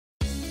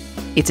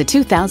It's a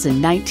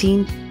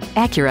 2019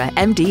 Acura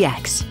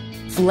MDX.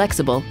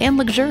 Flexible and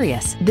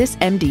luxurious, this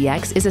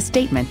MDX is a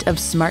statement of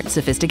smart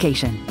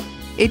sophistication.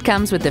 It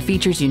comes with the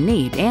features you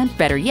need and,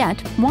 better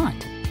yet,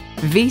 want.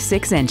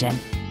 V6 engine,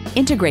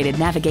 integrated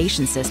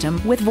navigation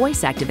system with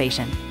voice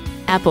activation,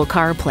 Apple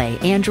CarPlay,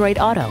 Android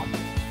Auto,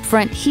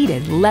 front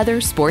heated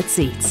leather sports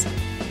seats,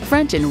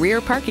 front and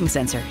rear parking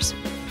sensors,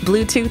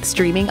 Bluetooth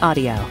streaming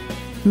audio,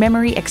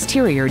 memory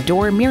exterior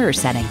door mirror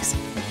settings,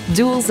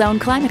 dual zone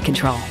climate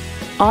control,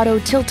 auto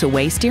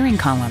tilt-away steering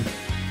column,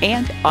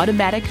 and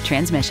automatic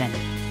transmission.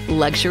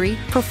 Luxury,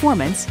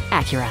 performance,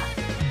 Acura.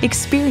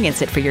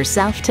 Experience it for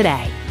yourself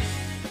today.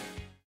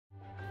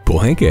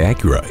 Pohanka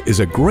Acura is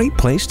a great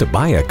place to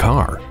buy a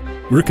car.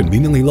 We're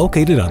conveniently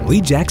located on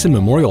Lee Jackson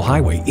Memorial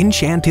Highway in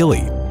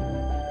Chantilly.